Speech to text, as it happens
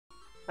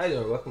Hi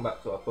there, welcome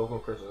back to our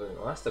Pokemon Crystals. In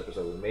the last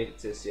episode, we made it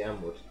to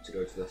cianwood to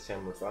go to the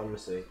cianwood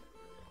pharmacy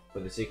for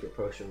the secret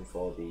potion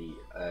for the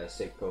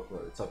sick Pokemon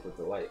at the top of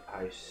the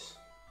lighthouse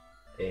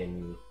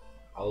in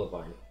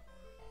Olivine.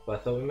 But I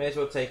thought we may as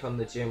well take on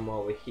the gym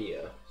while we're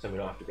here, so we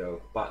don't have to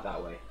go back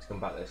that way, to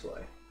come back this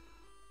way.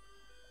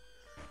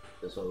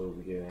 That's what we'll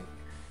be doing.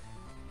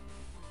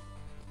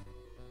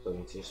 So we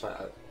need to just fight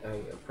a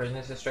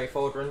prisoner, a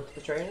straightforward run to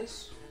the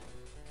trainers.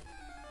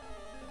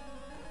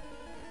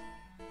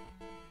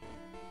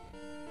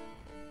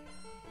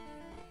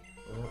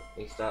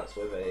 He starts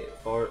with a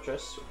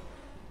fortress.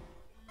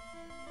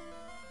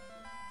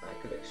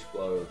 That could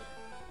explode.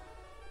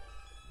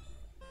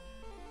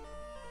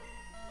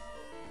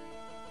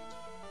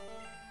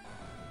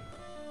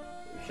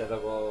 Shadow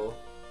Ball.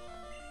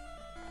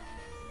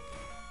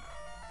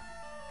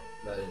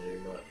 That didn't do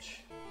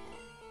much.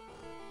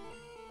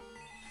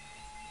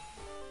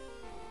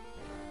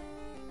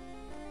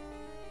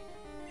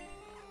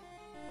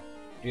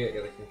 You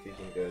get the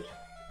confusion good.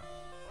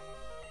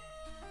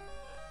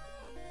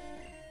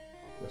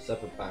 Let's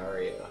up a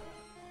barrier.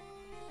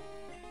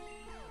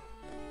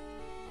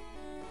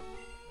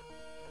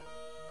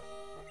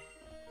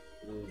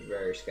 I'm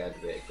very scared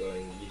of it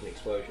going using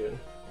explosion.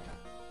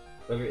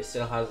 Whether it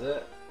still has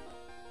it.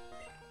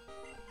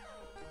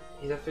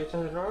 Is that 3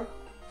 times in a row?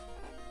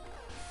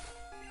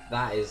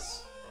 That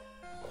is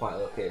quite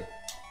lucky.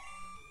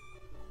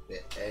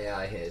 The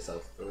AI hit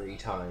itself 3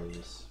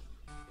 times.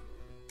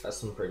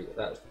 That's pretty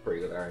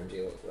good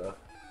RNG look though.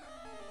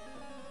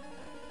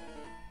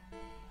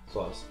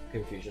 So that's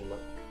confusion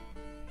look.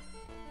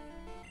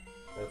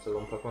 That's a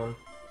one Pokemon.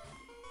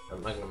 A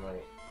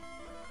Magnemite.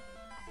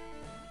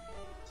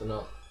 So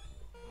not.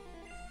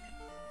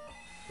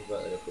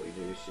 Exactly what you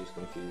do is choose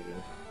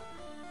confusion.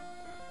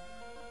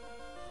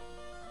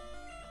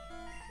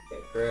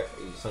 Okay, crit.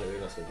 He's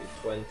something that's gonna do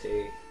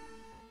 20.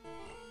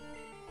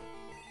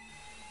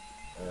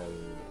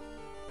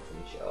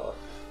 Finish it off.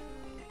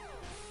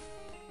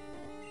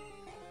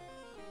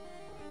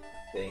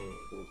 Thing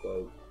will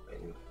go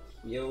and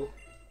heal.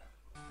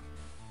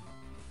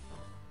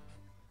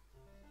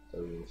 So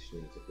we just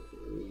need to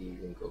leave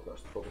and go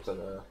across the Pokemon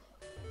Center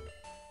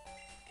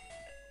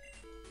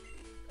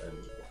and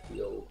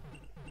heal.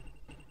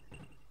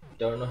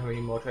 Don't know how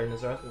many more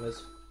trainers there are, and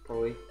there's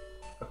probably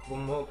a couple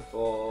more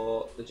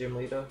before the gym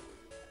leader.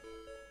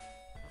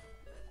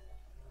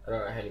 I don't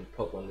know how many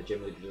Pokemon the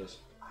gym leader does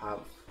have.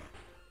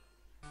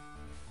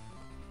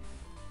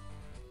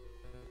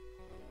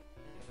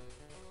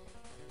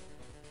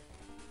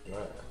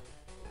 Right,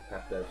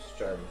 have to have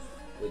strength,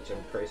 which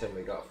I'm pretty certain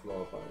we got from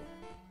Olivine.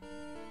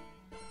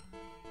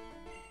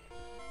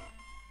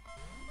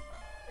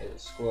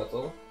 It's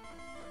Squirtle,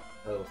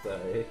 level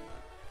 30.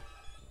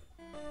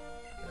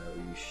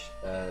 We use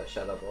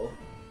Shadow Ball.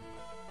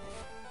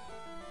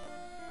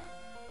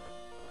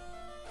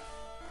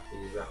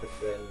 Use Rapid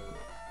Spin,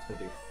 it's going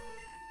to do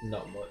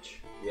not much.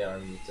 Yeah, I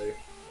need to.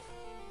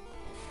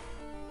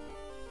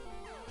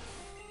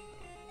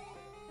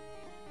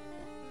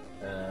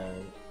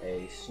 And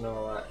a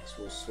Snorlax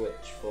will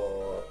switch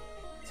for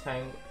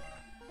Tank.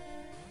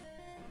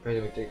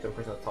 Pretty much do some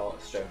personal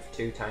talk, strength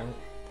 2 Tank.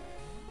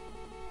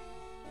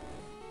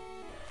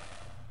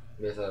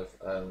 We also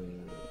have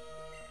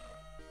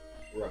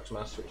Rock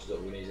Smash, which is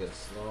what we need in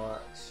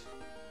Snorlax.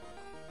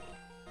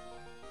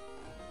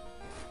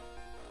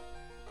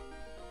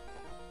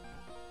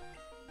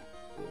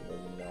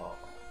 Maybe not.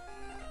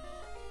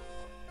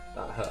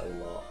 That hurt a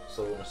lot,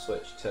 so we're gonna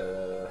switch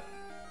to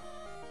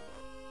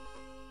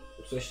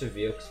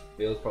Veal, because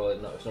Veal's probably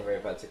not, it's not very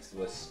bad because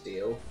of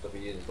steel, so if we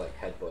use like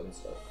headbutt and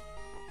stuff.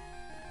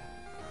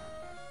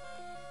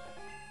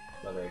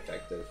 Not very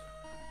effective.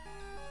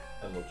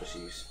 And we'll just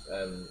use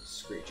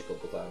Screech a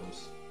couple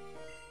times.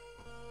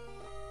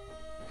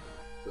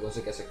 But once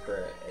it gets a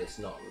crit, it's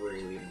not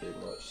really going to do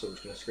much, so we're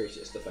just going to Screech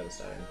its defense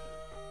down.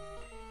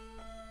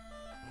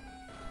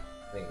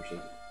 I think we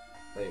should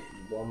make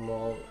one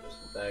more.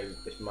 Now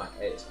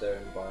it's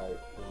down by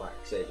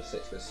max age of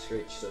 6 because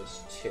Screech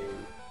does 2.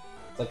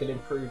 It's like an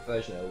improved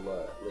version of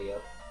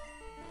Leo.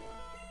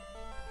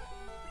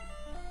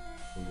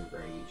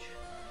 Rage.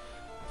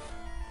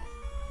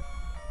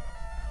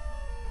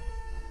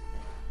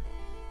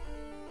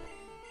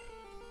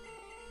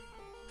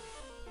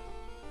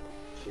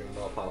 You're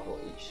more powerful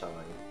each time.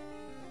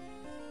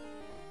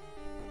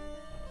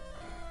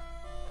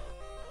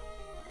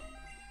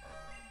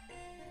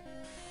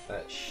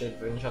 That should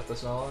finish off the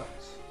Snorlax.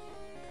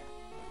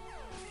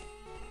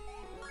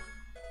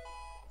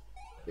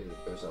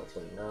 It goes out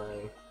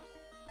 29.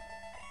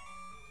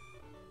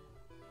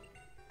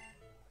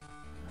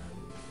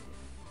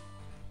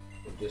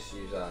 We'll just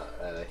use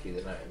our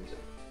healing items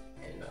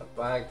in our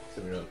bag,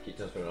 so we don't keep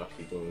us, we don't have to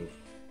keep going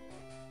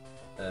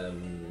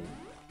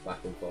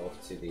back and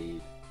forth to the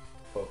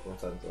Pokemon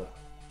Center.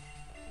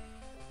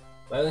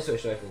 I only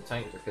switched away from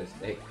Tank because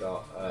they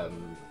got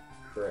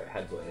crit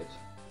headbutted.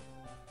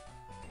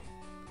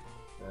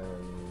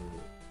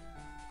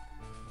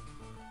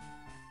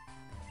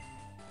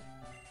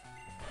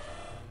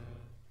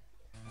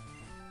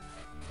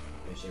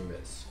 finishing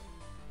bits.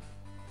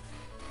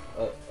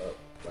 Up,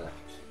 left.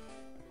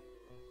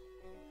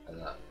 And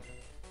that.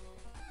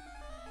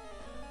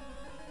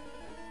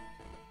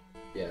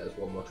 Yeah, there's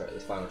one more trade.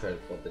 This final trade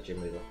for the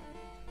gym leader.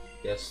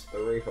 Yes, the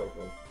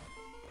Pokemon.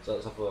 So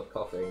let's have a look.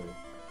 Coughing.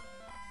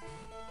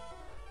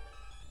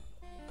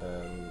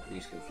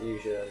 Use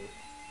confusion.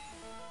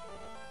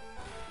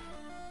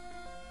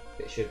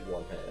 It should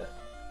one hit,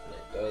 and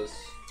it does.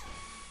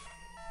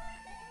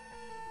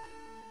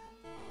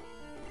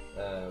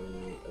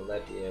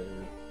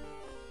 Eledium.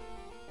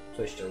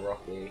 Switch to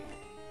Rocky.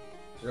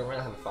 So we don't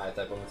really have a fire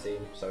type on the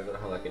team, so we don't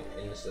have like an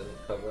instant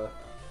cover.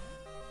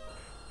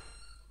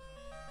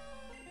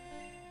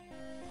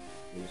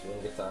 Use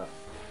Wing Attack.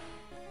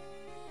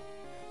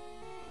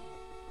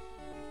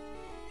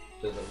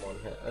 Doesn't one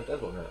hit. Oh, it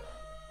does one hit.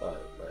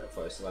 But right, if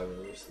I survive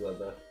with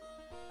Slither.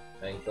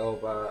 And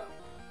Golbat.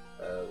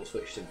 We'll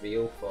switch to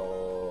Veal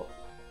for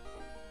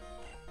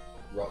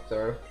Rock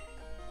Throw.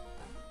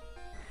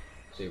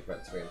 Super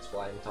effective against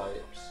flying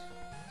types.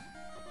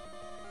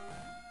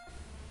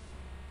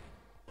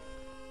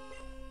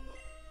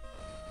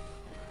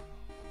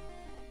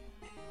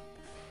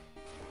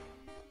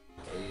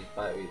 Use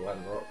Bite Weed,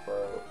 Land Rock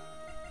Throw.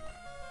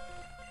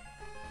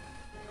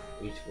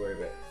 We need to worry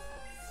about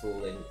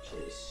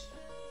flinches.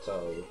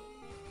 So,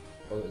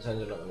 when it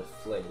turns out I'm not going to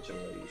flinch, I'm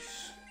going to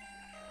use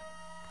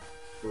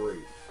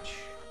Breach.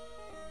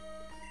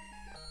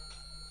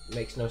 It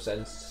makes no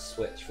sense to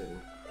switch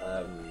from.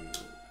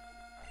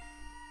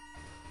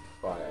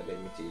 Right, I did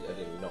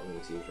not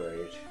need to use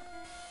Rage.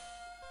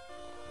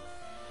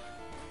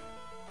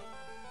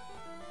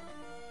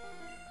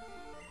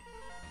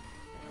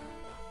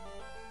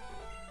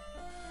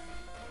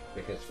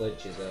 Because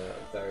flinches are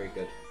very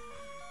good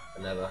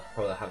and never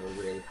probably have a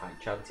really high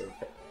chance of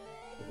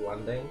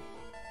landing.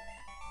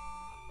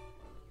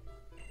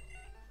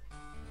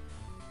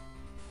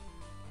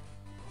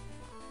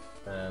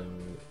 Now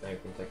we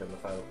can take on the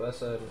final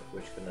person,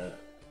 which is gonna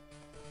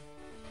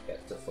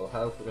get to full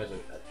health. We might as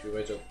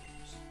well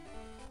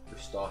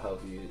restore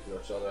health,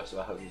 restore the rest of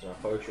our health using our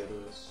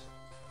potions,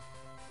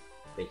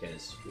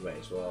 because we might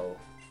as well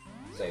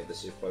save the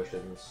super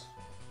potions.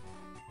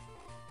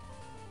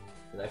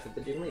 And now for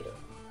the gym leader.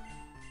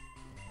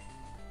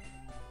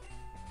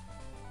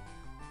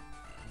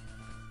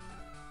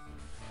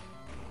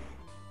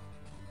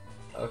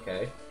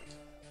 Okay.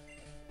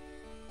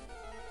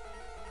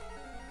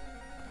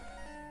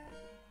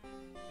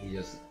 He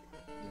just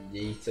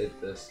yeeted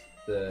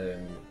the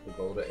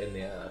boulder in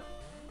the air.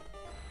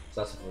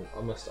 So that's from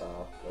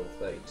Omastar level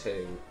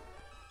 32.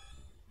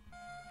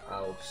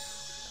 I'll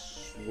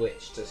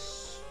switch to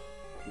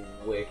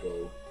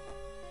Wiggle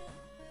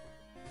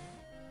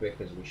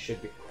because we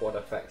should be quite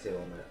effective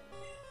on it.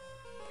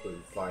 But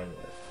finally,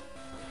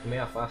 we may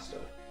have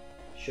faster.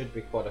 Should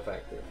be quite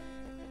effective.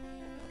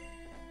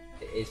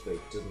 It is big,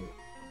 doesn't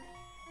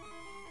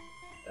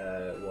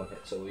one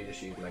hit, so we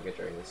just use Mega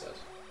Drain instead.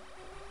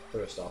 To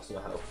restore some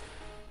health.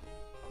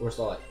 We're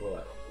like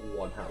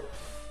 1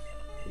 health.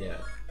 Yeah.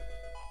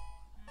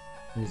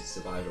 Need to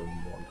survive on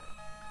 1.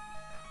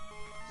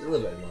 It's a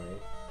little bit annoying.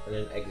 And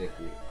then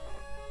execute.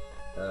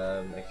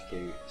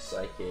 Execute,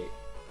 Psychic,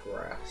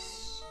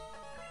 Grass.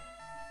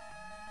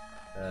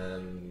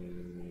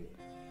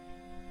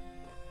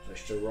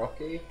 Switch to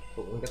Rocky,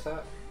 for Wing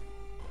Attack.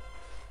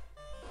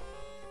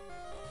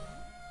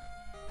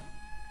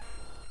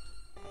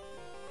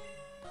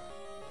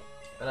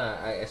 And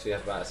I guess we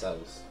have better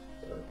cells.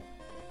 So.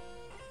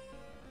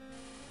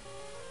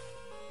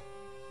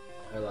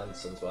 I land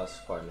Sun's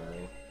quite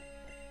annoying.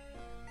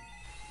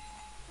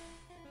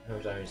 How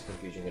much damage is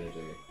Confusion gonna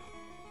do?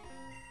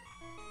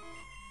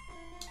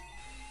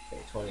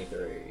 Okay,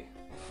 23.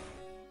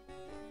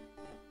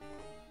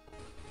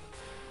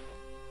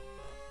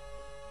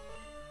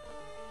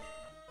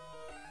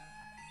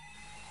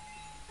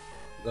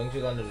 As long as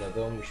we land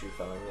another one, we should be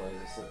fine.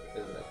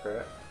 Isn't it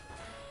correct?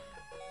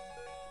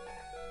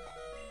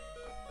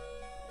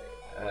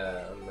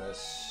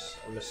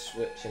 I'm gonna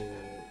switch and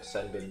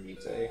send in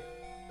Mute.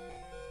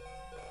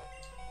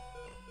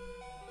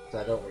 So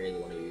I don't really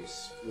want to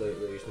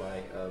lose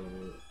my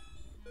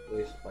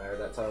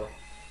Aerodactyl.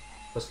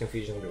 Plus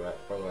Confusion gonna be right,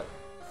 probably like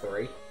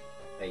 3,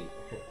 8.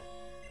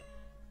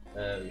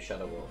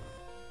 Shadow Ball.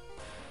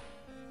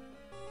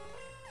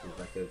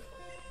 Effective.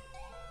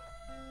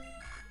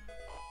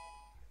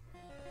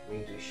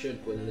 Means we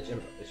should win the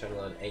gym. We're trying to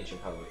learn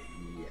Ancient Power.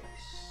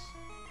 Yes.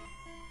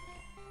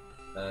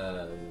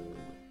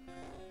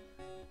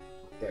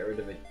 Get rid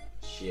of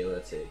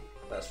Agility.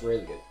 That's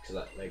really good because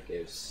that now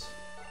gives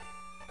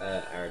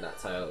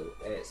Aerodactyl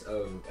its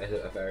own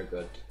a very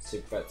good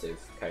super effective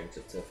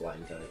counter to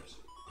flying types.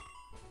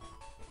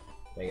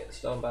 They get the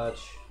Stone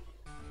Badge.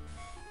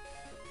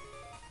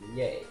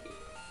 Yay!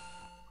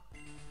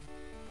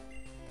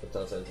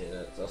 Until 17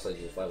 minutes. Also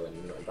just fly when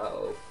you're not in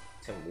battle.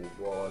 Temple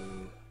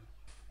 1.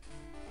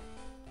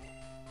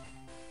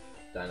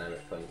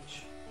 Dynamic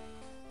Punch.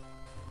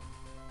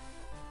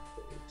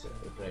 So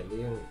can I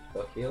leave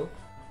for heal?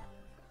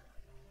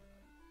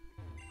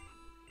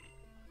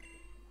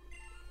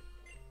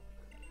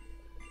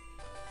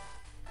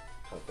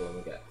 go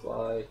and get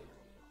fly.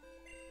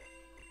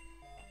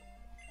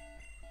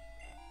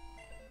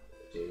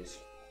 Which is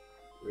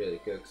really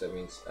good because that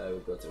means we'll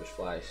go to just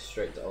fly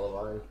straight to olive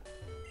iron.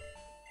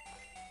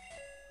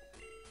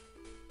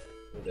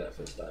 We'll do that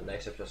for the start.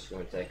 Next episode is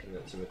going to take, and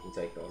then so we can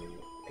take on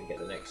and get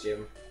the next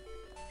gym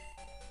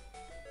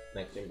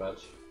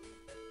badge.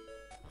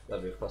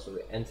 That'll be of course where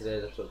we end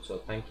today's episode. So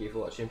thank you for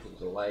watching.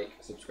 Please like,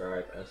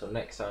 subscribe, and until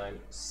next time,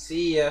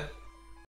 see ya.